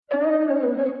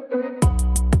This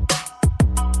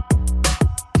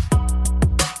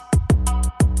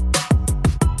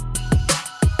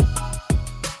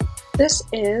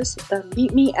is the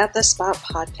Meet Me at the Spot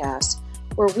podcast,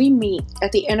 where we meet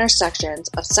at the intersections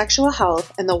of sexual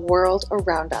health and the world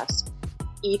around us.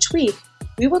 Each week,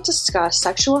 we will discuss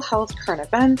sexual health current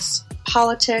events,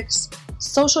 politics,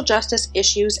 social justice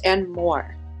issues, and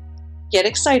more. Get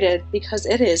excited because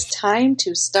it is time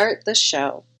to start the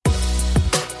show.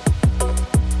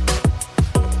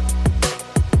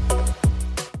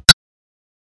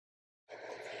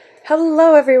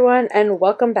 Hello everyone and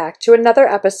welcome back to another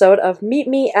episode of Meet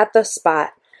Me at the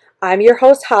Spot. I'm your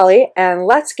host Holly and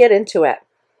let's get into it.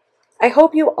 I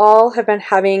hope you all have been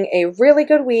having a really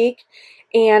good week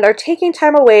and are taking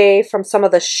time away from some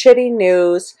of the shitty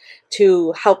news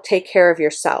to help take care of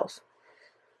yourself.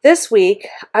 This week,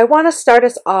 I want to start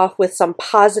us off with some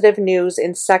positive news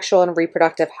in sexual and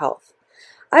reproductive health.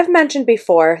 I've mentioned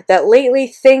before that lately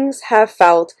things have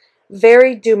felt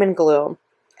very doom and gloom.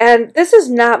 And this is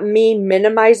not me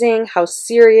minimizing how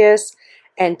serious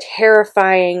and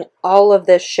terrifying all of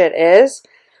this shit is.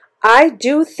 I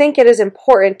do think it is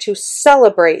important to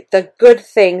celebrate the good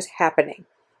things happening.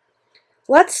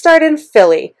 Let's start in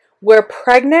Philly, where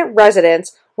pregnant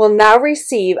residents will now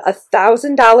receive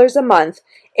 $1,000 a month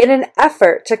in an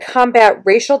effort to combat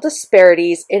racial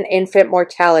disparities in infant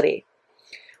mortality.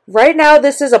 Right now,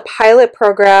 this is a pilot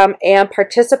program, and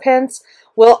participants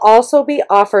will also be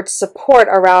offered support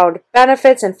around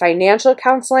benefits and financial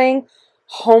counseling,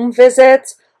 home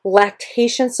visits,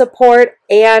 lactation support,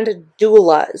 and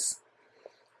doulas.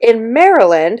 In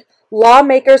Maryland,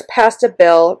 lawmakers passed a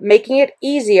bill making it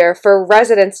easier for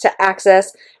residents to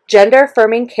access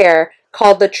gender-affirming care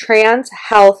called the Trans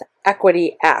Health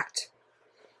Equity Act.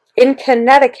 In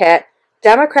Connecticut,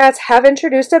 Democrats have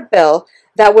introduced a bill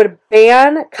that would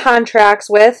ban contracts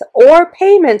with or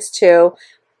payments to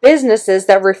businesses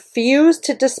that refuse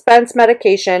to dispense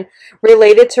medication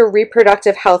related to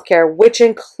reproductive health care, which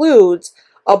includes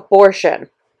abortion.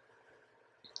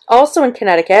 Also in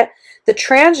Connecticut, the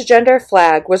transgender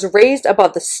flag was raised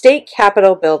above the state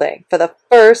capitol building for the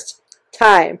first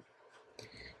time.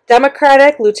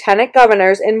 Democratic lieutenant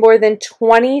governors in more than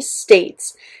 20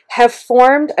 states have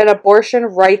formed an abortion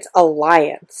rights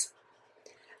alliance.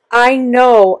 I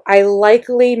know I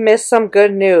likely missed some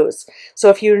good news, so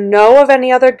if you know of any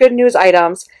other good news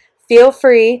items, feel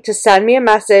free to send me a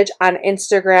message on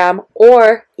Instagram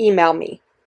or email me.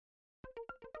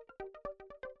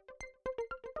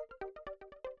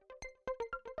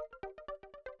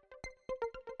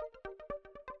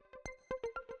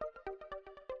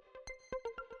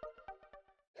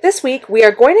 This week, we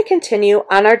are going to continue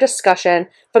on our discussion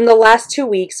from the last 2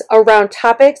 weeks around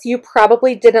topics you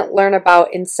probably didn't learn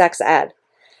about in sex ed.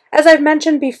 As I've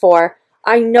mentioned before,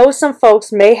 I know some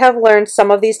folks may have learned some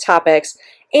of these topics,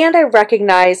 and I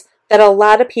recognize that a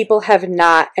lot of people have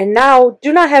not, and now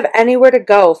do not have anywhere to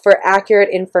go for accurate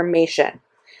information.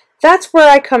 That's where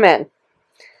I come in.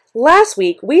 Last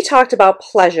week, we talked about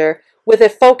pleasure with a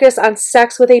focus on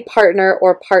sex with a partner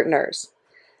or partners.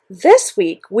 This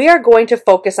week, we are going to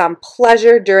focus on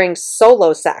pleasure during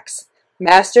solo sex,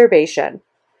 masturbation.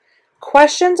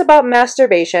 Questions about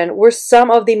masturbation were some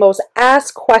of the most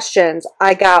asked questions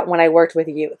I got when I worked with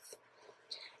youth.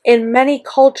 In many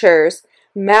cultures,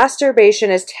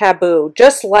 masturbation is taboo,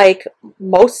 just like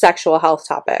most sexual health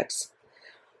topics.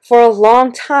 For a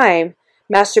long time,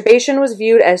 masturbation was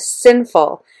viewed as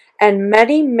sinful, and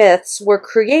many myths were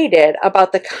created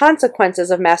about the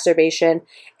consequences of masturbation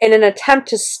in an attempt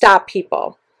to stop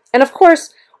people. And of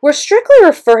course, we're strictly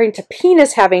referring to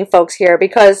penis-having folks here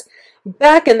because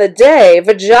back in the day,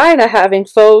 vagina-having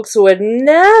folks would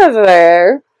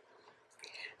never.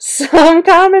 Some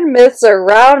common myths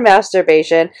around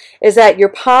masturbation is that your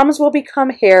palms will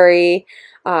become hairy,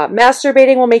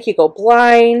 masturbating will make you go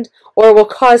blind, or will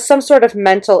cause some sort of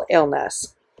mental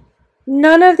illness.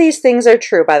 None of these things are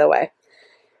true, by the way.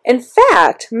 In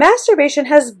fact, masturbation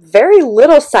has very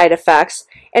little side effects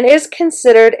and is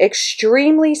considered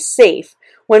extremely safe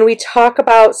when we talk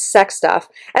about sex stuff,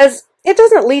 as it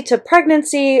doesn't lead to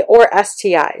pregnancy or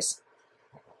STIs.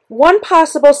 One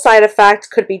possible side effect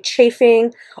could be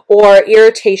chafing or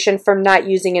irritation from not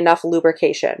using enough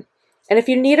lubrication. And if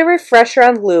you need a refresher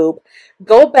on lube,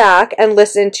 go back and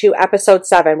listen to episode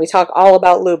 7. We talk all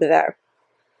about lube there.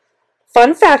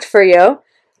 Fun fact for you,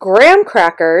 graham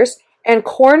crackers and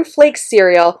cornflake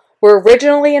cereal were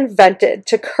originally invented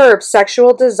to curb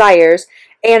sexual desires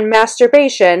and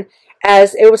masturbation,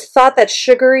 as it was thought that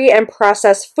sugary and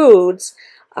processed foods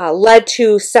led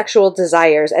to sexual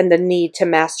desires and the need to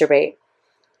masturbate.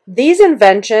 These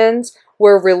inventions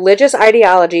were religious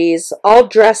ideologies all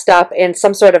dressed up in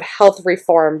some sort of health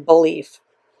reform belief.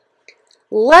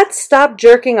 Let's stop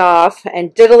jerking off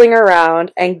and diddling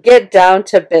around and get down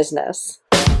to business.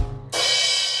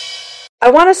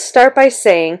 I want to start by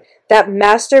saying that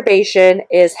masturbation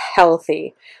is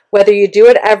healthy, whether you do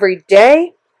it every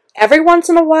day, every once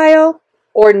in a while,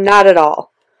 or not at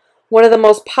all. One of the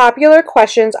most popular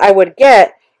questions I would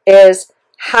get is,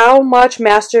 how much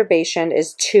masturbation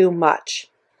is too much?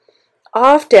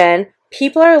 Often,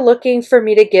 people are looking for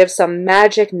me to give some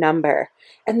magic number,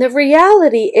 and the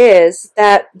reality is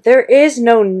that there is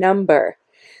no number.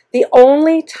 The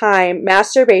only time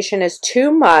masturbation is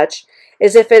too much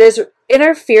is if it is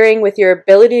interfering with your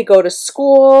ability to go to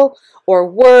school or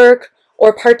work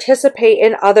or participate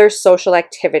in other social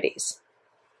activities.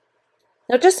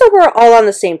 Now, just so we're all on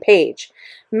the same page,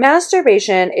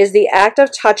 masturbation is the act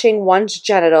of touching one's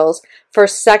genitals for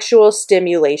sexual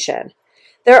stimulation.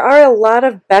 There are a lot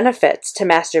of benefits to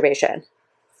masturbation.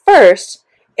 First,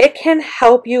 it can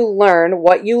help you learn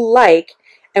what you like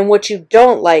and what you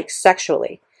don't like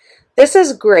sexually. This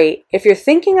is great if you're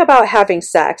thinking about having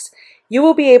sex. You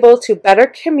will be able to better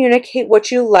communicate what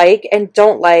you like and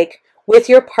don't like with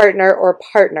your partner or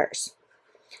partners.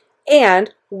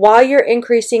 And while you're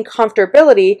increasing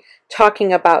comfortability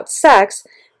talking about sex,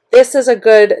 this is a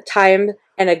good time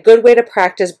and a good way to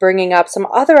practice bringing up some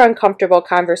other uncomfortable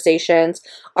conversations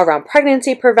around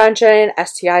pregnancy prevention,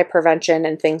 STI prevention,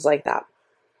 and things like that.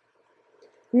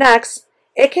 Next,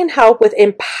 it can help with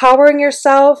empowering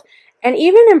yourself and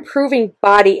even improving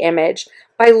body image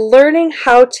by learning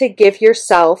how to give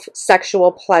yourself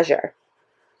sexual pleasure.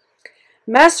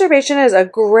 Masturbation is a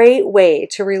great way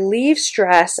to relieve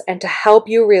stress and to help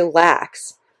you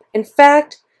relax. In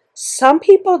fact, some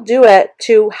people do it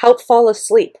to help fall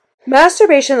asleep.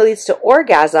 Masturbation that leads to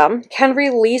orgasm can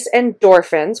release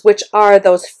endorphins, which are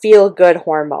those feel-good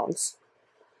hormones.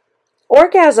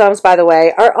 Orgasms, by the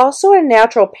way, are also a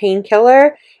natural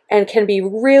painkiller and can be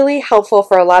really helpful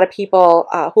for a lot of people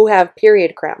who have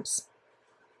period cramps.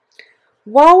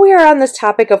 While we are on this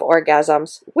topic of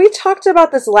orgasms, we talked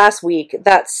about this last week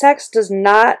that sex does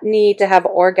not need to have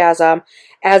orgasm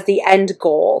as the end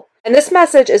goal. And this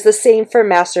message is the same for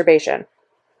masturbation.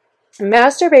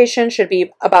 Masturbation should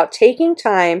be about taking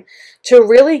time to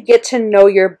really get to know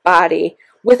your body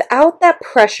without that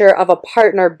pressure of a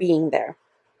partner being there.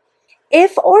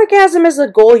 If orgasm is the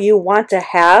goal you want to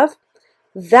have,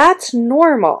 that's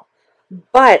normal,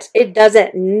 but it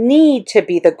doesn't need to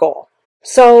be the goal.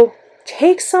 So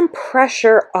take some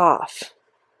pressure off.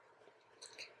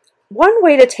 One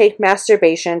way to take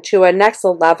masturbation to a next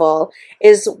level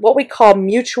is what we call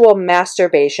mutual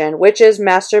masturbation, which is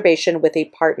masturbation with a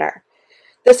partner.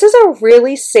 This is a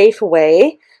really safe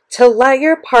way to let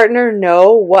your partner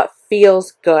know what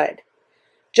feels good.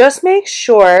 Just make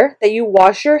sure that you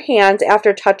wash your hands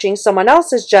after touching someone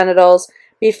else's genitals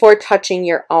before touching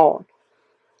your own.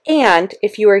 And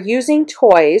if you are using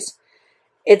toys,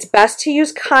 it's best to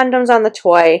use condoms on the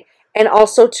toy and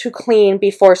also to clean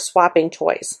before swapping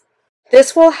toys.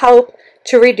 This will help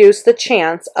to reduce the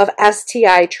chance of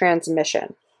STI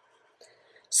transmission.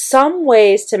 Some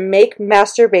ways to make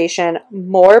masturbation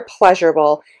more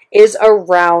pleasurable is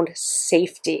around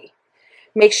safety.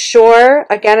 Make sure,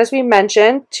 again, as we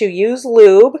mentioned, to use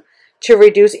lube to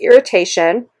reduce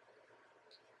irritation.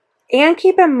 And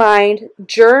keep in mind,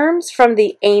 germs from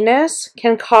the anus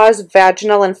can cause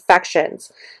vaginal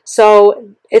infections.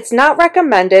 So it's not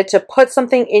recommended to put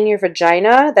something in your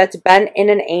vagina that's been in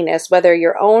an anus, whether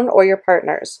your own or your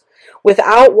partner's,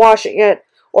 without washing it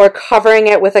or covering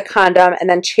it with a condom and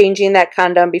then changing that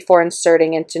condom before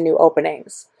inserting into new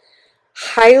openings.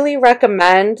 Highly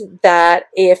recommend that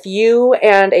if you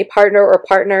and a partner or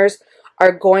partners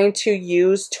are going to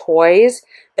use toys,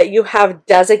 that you have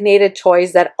designated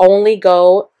toys that only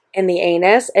go in the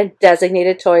anus and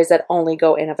designated toys that only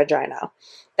go in a vagina.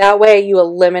 That way you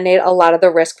eliminate a lot of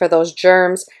the risk for those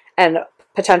germs and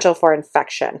potential for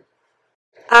infection.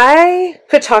 I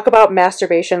could talk about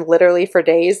masturbation literally for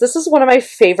days. This is one of my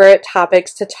favorite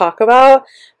topics to talk about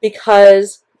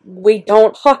because we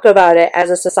don't talk about it as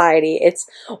a society. It's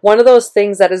one of those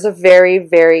things that is a very,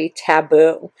 very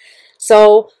taboo.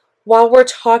 So while we're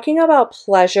talking about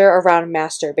pleasure around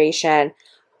masturbation,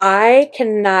 I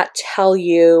cannot tell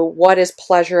you what is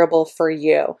pleasurable for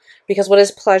you, because what is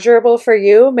pleasurable for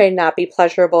you may not be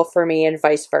pleasurable for me and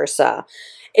vice versa.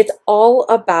 It's all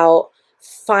about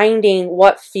finding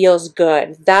what feels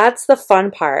good. That's the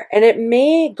fun part. And it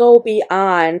may go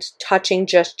beyond touching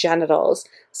just genitals.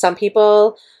 Some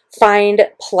people find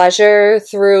pleasure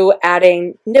through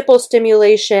adding nipple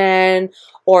stimulation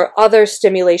or other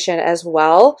stimulation as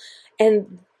well.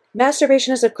 And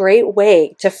Masturbation is a great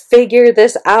way to figure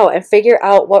this out and figure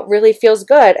out what really feels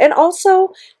good, and also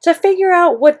to figure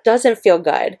out what doesn't feel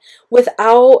good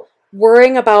without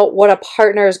worrying about what a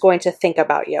partner is going to think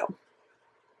about you.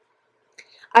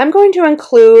 I'm going to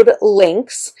include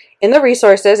links in the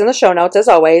resources in the show notes, as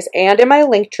always, and in my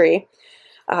link tree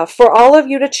for all of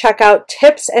you to check out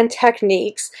tips and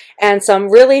techniques and some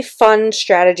really fun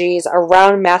strategies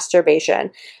around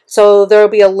masturbation. So there will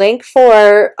be a link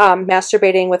for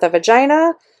masturbating with a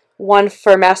vagina, one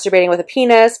for masturbating with a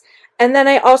penis, and then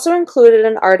I also included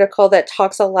an article that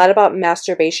talks a lot about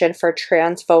masturbation for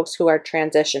trans folks who are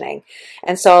transitioning.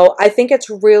 And so I think it's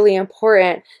really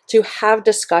important to have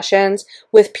discussions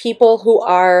with people who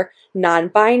are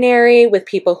non-binary, with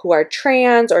people who are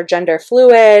trans or gender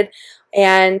fluid,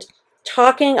 and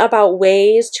talking about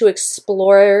ways to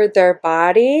explore their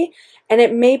body. And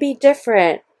it may be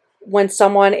different when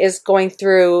someone is going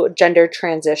through gender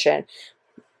transition.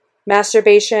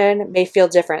 Masturbation may feel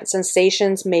different.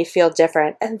 Sensations may feel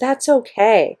different. And that's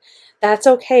okay. That's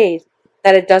okay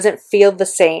that it doesn't feel the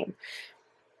same.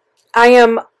 I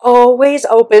am always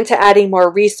open to adding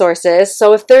more resources.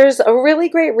 So if there's a really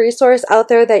great resource out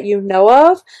there that you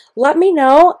know of, let me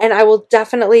know and I will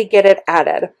definitely get it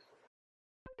added.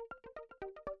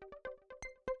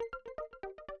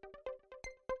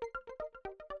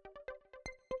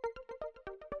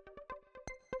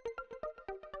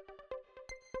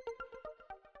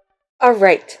 All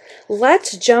right,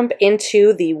 let's jump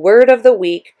into the word of the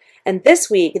week. And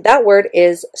this week, that word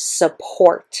is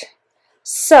support.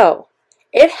 So,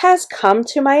 it has come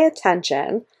to my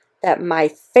attention that my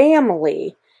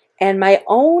family and my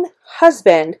own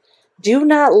husband do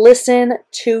not listen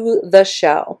to the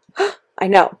show. I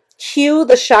know, cue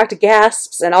the shocked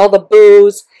gasps and all the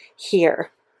boos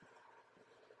here.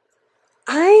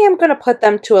 I am going to put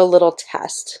them to a little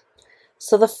test.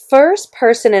 So the first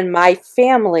person in my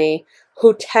family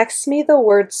who texts me the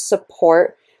word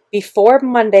support before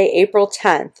Monday, April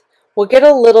 10th, will get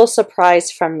a little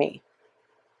surprise from me.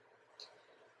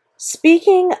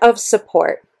 Speaking of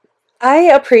support, I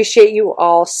appreciate you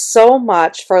all so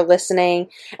much for listening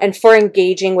and for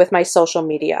engaging with my social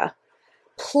media.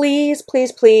 Please,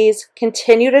 please, please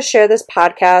continue to share this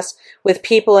podcast with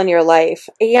people in your life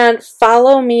and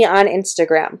follow me on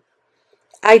Instagram.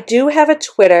 I do have a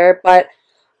Twitter, but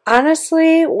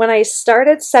honestly, when I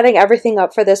started setting everything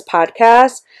up for this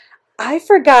podcast, I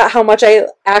forgot how much I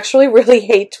actually really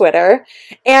hate Twitter,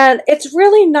 and it's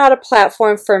really not a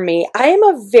platform for me. I am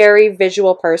a very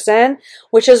visual person,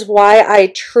 which is why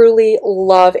I truly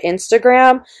love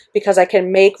Instagram, because I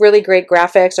can make really great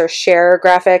graphics or share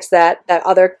graphics that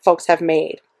other folks have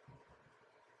made.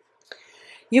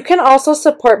 You can also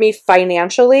support me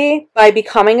financially by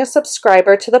becoming a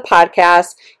subscriber to the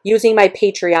podcast using my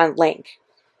Patreon link.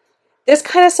 This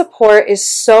kind of support is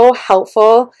so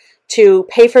helpful to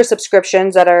pay for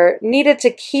subscriptions that are needed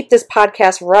to keep this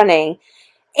podcast running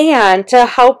and to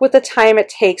help with the time it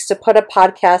takes to put a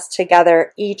podcast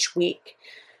together each week.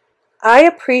 I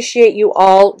appreciate you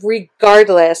all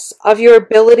regardless of your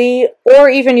ability or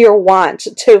even your want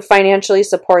to financially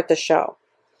support the show.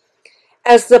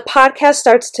 As the podcast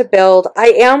starts to build, I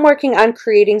am working on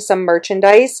creating some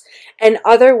merchandise and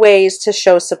other ways to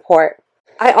show support.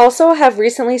 I also have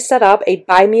recently set up a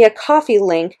Buy Me a Coffee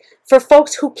link for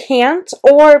folks who can't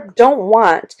or don't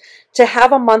want to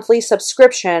have a monthly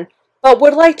subscription, but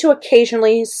would like to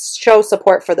occasionally show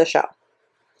support for the show.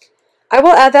 I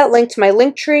will add that link to my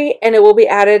link tree, and it will be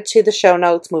added to the show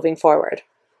notes moving forward.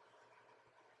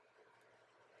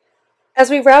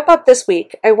 As we wrap up this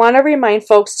week, I want to remind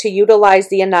folks to utilize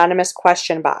the anonymous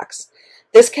question box.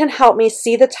 This can help me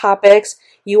see the topics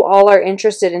you all are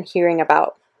interested in hearing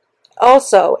about.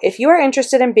 Also, if you are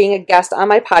interested in being a guest on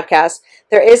my podcast,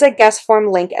 there is a guest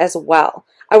form link as well.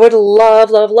 I would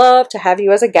love, love, love to have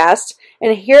you as a guest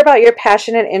and hear about your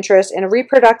passion and interest in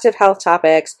reproductive health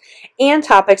topics and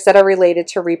topics that are related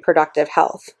to reproductive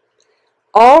health.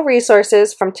 All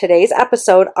resources from today's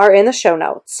episode are in the show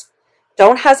notes.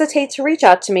 Don't hesitate to reach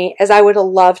out to me, as I would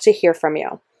love to hear from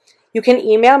you. You can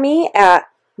email me at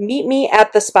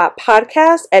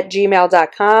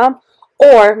meetmeatthespotpodcast@gmail.com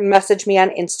or message me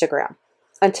on Instagram.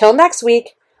 Until next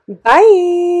week,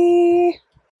 bye!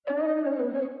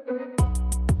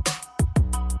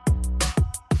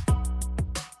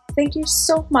 Thank you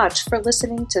so much for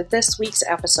listening to this week's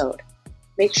episode.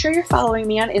 Make sure you're following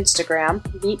me on Instagram,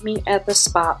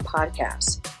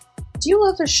 meetmeatthespotpodcast. Do you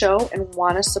love the show and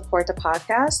want to support the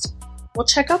podcast? Well,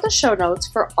 check out the show notes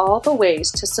for all the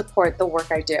ways to support the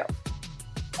work I do.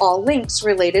 All links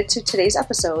related to today's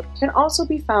episode can also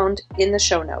be found in the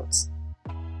show notes.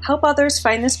 Help others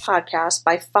find this podcast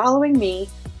by following me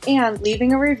and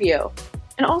leaving a review.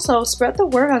 And also spread the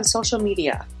word on social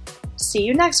media. See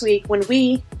you next week when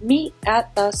we meet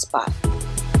at the spot.